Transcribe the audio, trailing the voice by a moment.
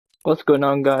What's going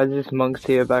on, guys? This is Monks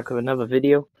here, back with another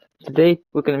video. Today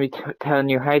we're going to be telling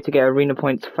you how to get arena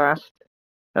points fast,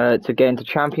 to get into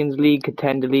Champions League,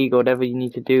 Contender League, or whatever you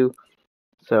need to do.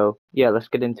 So yeah, let's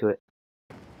get into it.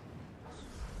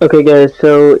 Okay guys,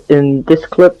 so in this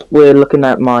clip we're looking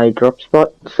at my drop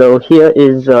spot. So here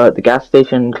is the gas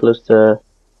station close to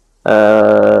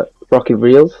Rocky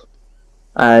Reels,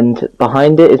 and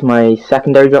behind it is my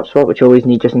secondary drop spot, which I always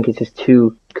need just in case there's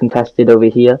two contested over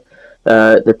here.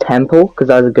 The temple, because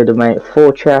that has a good amount,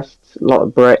 4 chests, a lot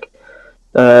of brick.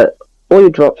 All your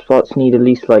drop spots need at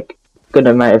least like good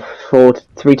amount of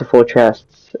 3 to 4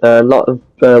 chests. A lot of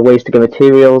ways to get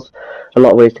materials, a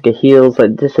lot of ways to get heals.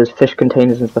 Like this has fish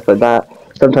containers and stuff like that.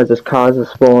 Sometimes there's cars that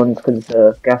spawn because it's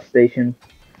a gas station,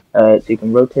 so you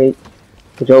can rotate.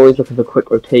 Because you're always looking for quick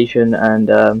rotation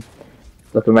and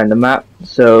looking around the map.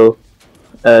 So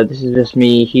this is just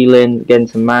me healing, getting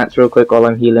some mats real quick while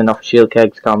I'm healing off shield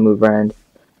kegs, can't move around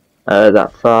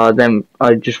that far. Then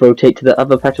I just rotate to the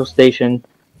other petrol station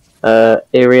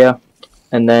area,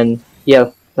 and then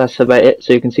yeah, that's about it.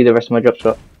 So you can see the rest of my drop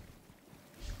spot.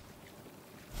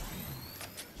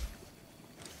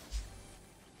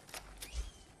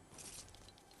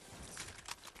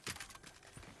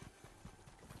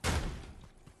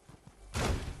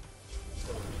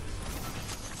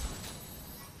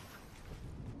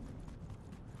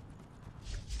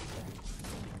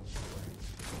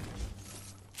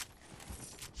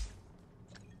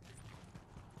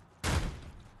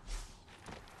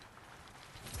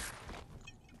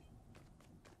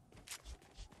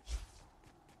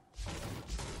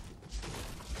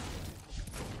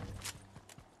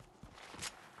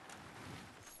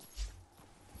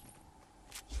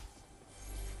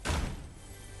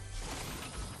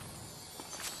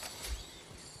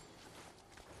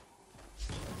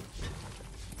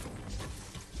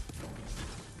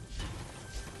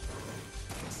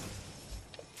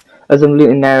 As I'm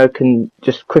looting now, I can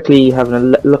just quickly have a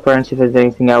look around, see if there's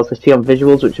anything else. I see on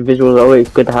visuals, which visuals are always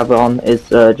good to have on, is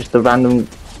just a random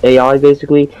AI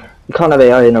basically. You can't have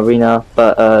AI in Arena,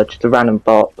 but just a random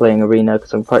bot playing Arena,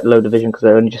 because I'm quite low division because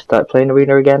I only just started playing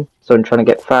Arena again. So I'm trying to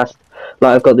get fast.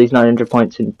 Like I've got these 900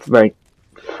 points in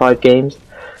 5 games.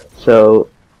 So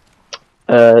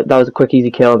that was a quick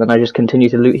easy kill, and then I just continue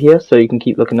to loot here, so you can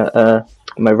keep looking at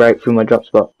my route through my drop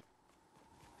spot.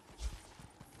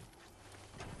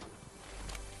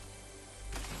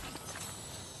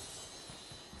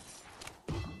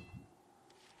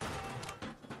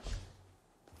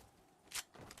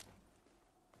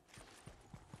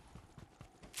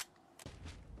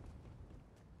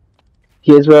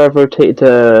 Here's where I've rotated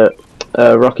to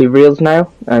Rocky Reels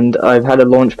now, and I've had a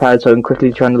launch pad, so I'm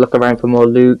quickly trying to look around for more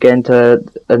loot, and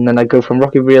then I go from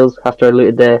Rocky Reels after I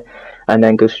looted there, and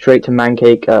then go straight to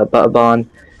Mancake, Butter Barn,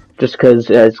 just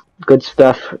because it's good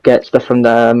stuff, get stuff from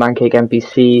the Mancake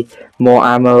NPC, more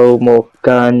ammo, more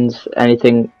guns,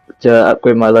 anything to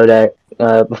upgrade my loadout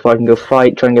before I can go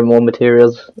fight, try and get more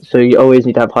materials. So you always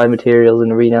need to have high materials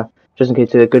in Arena, just in case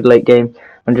it's a good late game.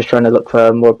 I'm just trying to look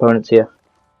for more opponents here.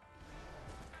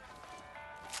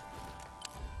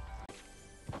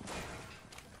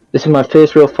 This is my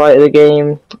first real fight of the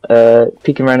game,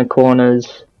 peeking around the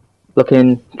corners,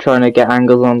 looking, trying to get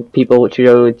angles on people, which you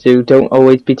always do. Don't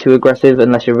always be too aggressive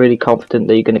unless you're really confident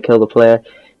that you're going to kill the player.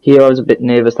 Here I was a bit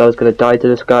nervous that I was going to die to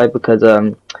this guy because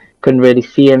couldn't really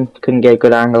see him, couldn't get a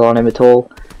good angle on him at all.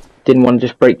 Didn't want to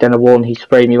just break down a wall and he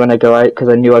sprayed me when I go out because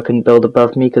I knew I couldn't build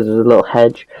above me because there's a little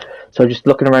hedge. So just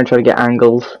looking around trying to get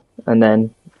angles, and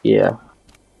then, yeah.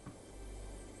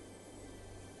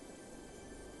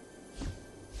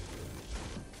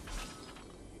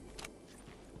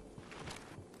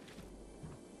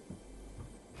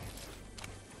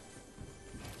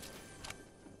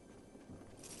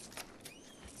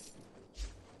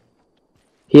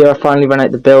 Here I finally ran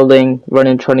out the building,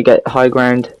 running trying to get high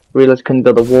ground, realised I couldn't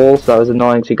build a wall, so that was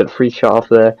annoying, so you got a free shot off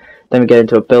there. Then we get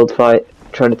into a build fight,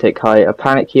 trying to take high. I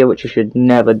panic here, which you should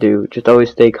never do, just always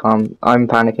stay calm. I'm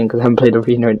panicking because I haven't played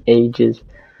Arena in ages.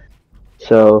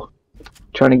 So,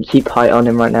 trying to keep height on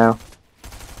him right now.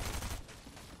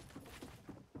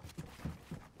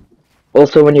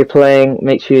 Also when you're playing,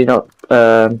 make sure you're not,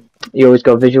 you always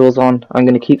got visuals on. I'm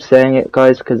going to keep saying it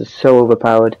guys because it's so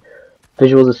overpowered.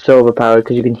 Visuals are so overpowered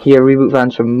because you can hear reboot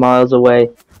vans from miles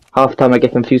away. Half the time I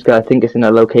get confused because I think it's in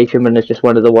a location, but it's just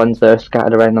one of the ones that are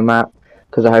scattered around the map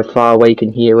because of how far away you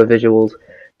can hear with visuals.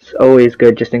 It's always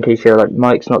good just in case your like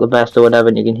mic's not the best or whatever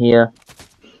and you can hear.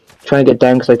 Trying to get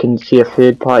down because I can see a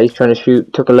third party's trying to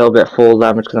shoot. Took a little bit of fall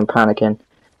damage because I'm panicking.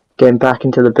 Getting back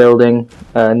into the building,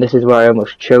 and this is where I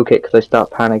almost choke it because I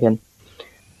start panicking.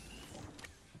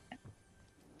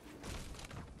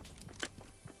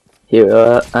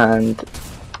 here, and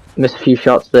missed a few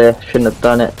shots there. Shouldn't have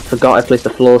done it. Forgot I placed the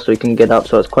floor so he can get up,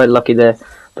 so I was quite lucky there.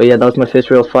 But yeah, that was my first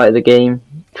real fight of the game.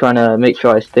 Trying to make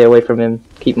sure I stay away from him,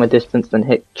 keep my distance, and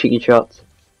hit cheeky shots.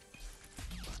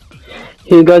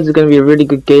 Here, guys, is going to be a really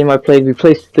good game I played. We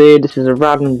placed third. This is a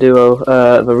random duo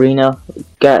of arena.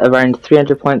 Get around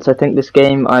 300 points, I think, this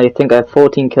game. I think I had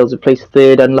 14 kills. I placed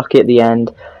third. Unlucky at the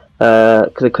end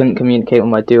because I couldn't communicate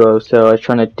with my duo. So I was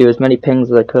trying to do as many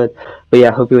pings as I could. But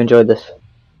yeah, hope you enjoyed this.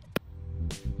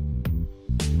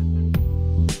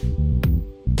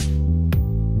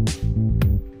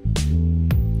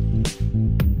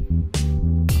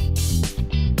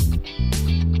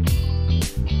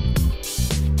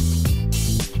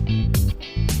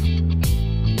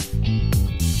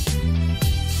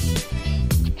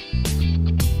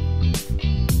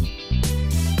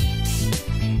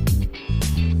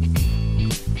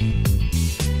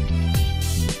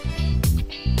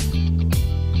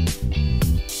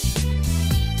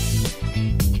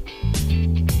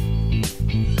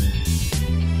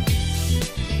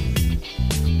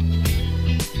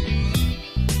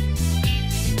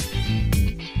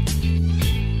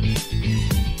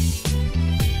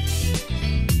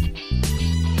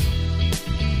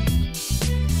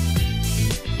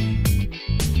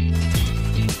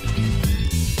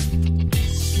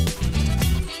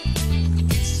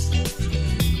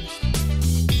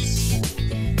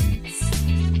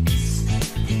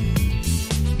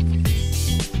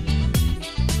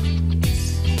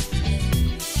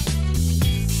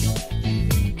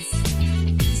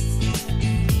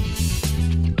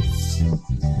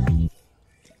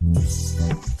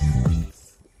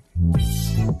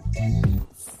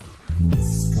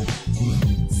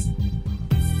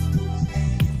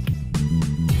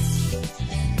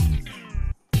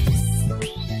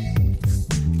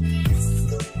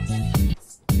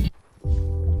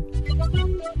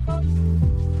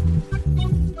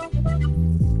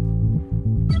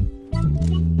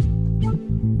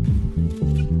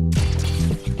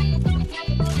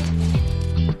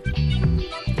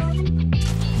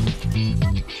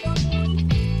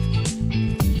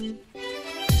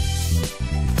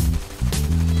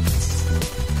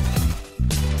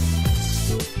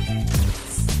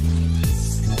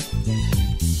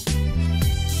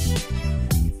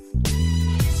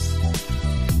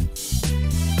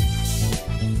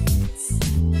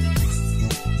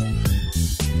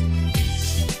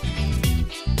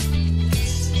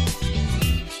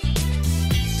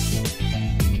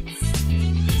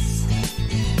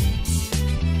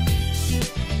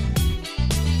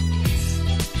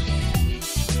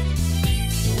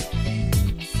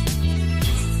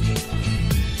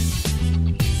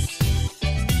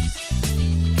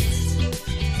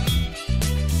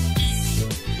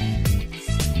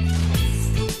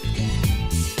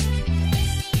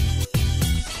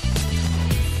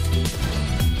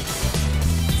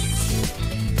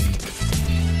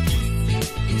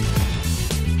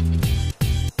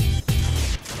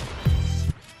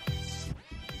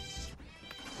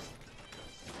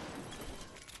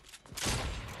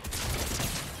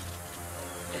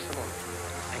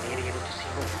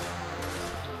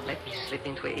 Slip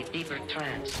into a deeper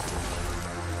trance.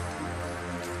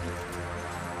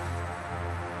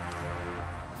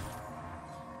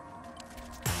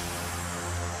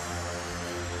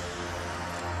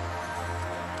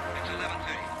 It's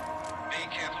 11:30. Be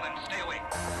careful and stay awake.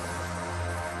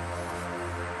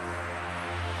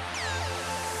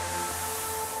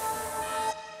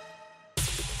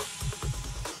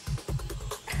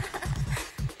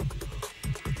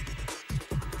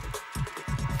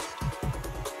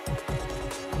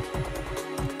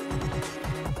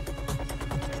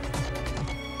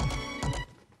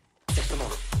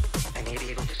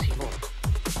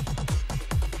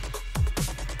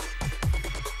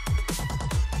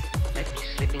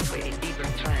 Slip into a deeper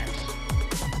trance.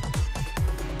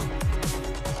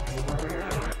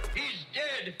 He's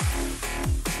dead!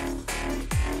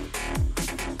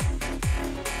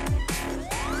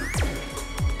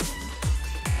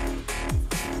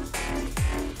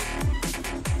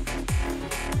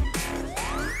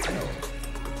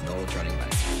 No turning back.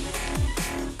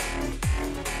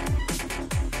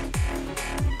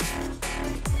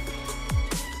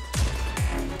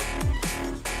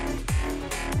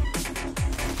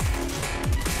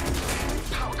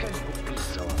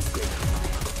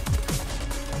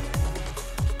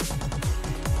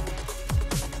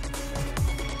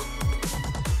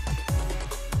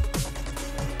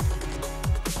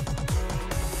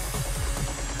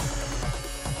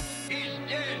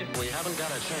 We haven't got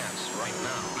a chance right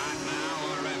now. Not now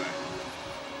or ever.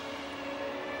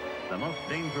 The most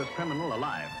dangerous criminal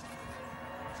alive.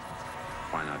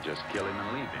 Why not just kill him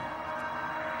and leave him?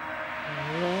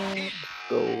 Let's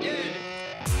go.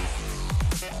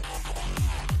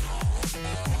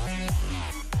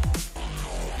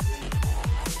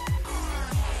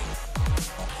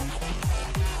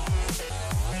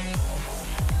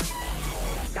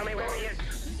 Tell me where he is.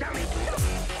 Tell me.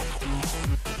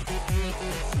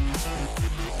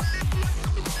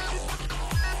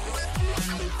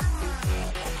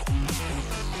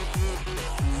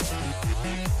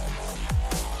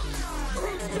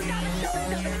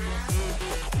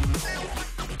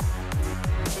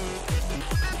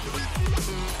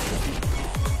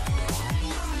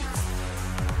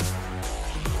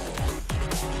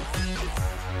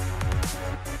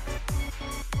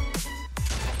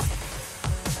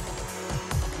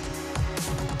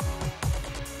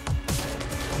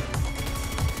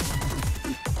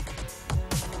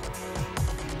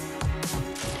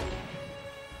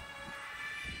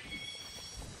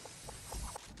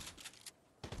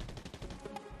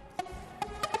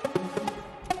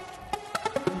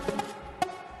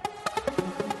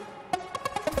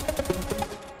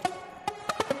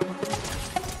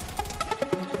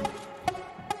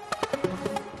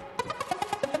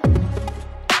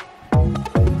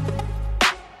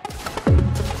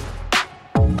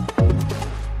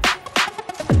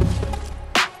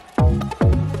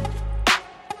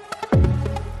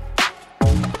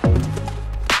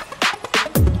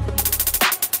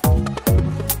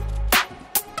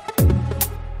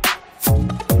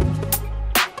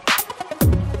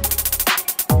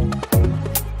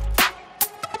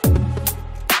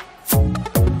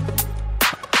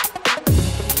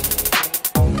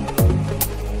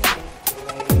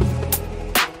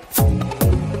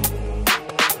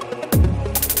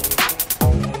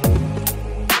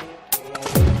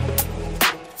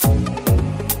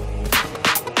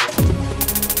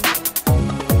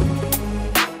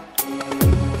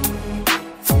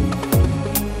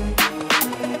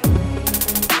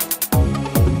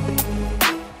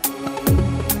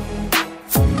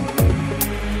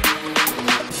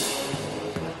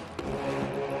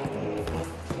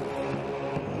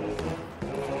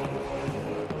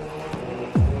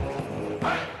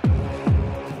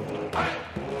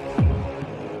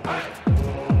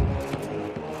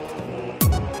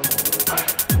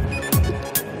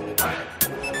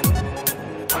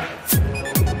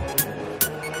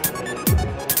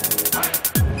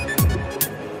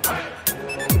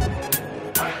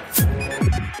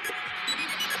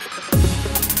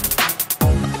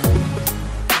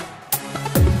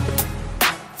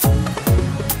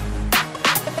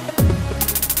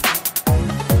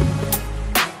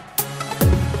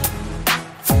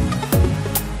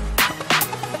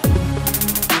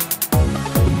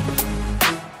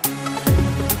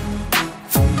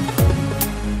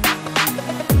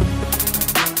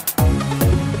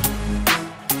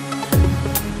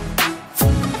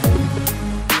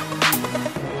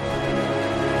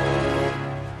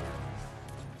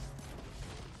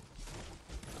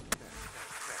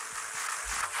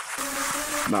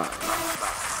 Nine.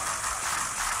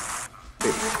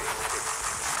 8.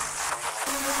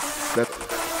 7.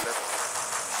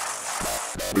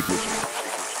 Ignition.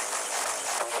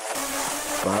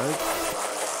 5.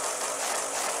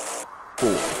 4.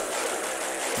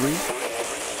 3.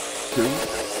 2.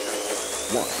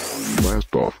 1.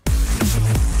 Blast off.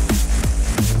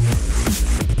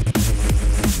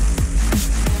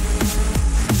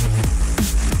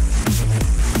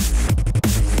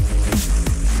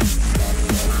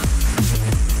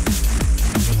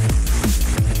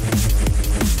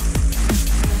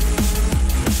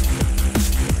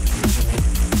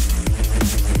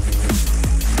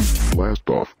 Blast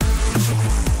off.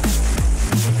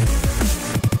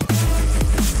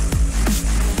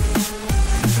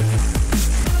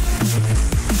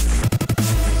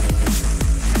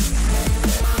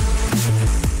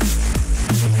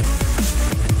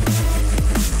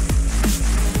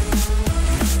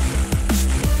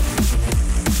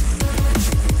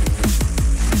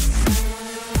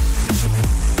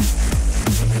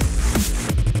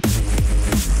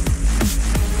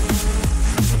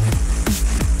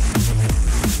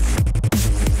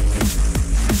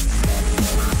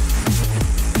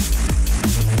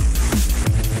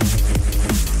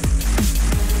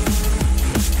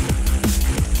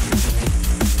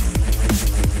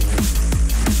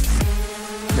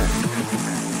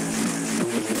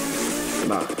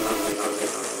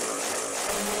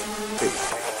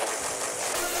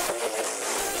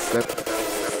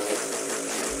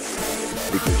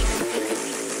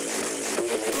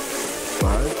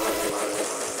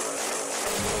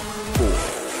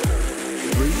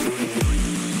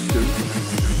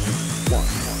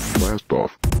 Blast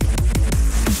off.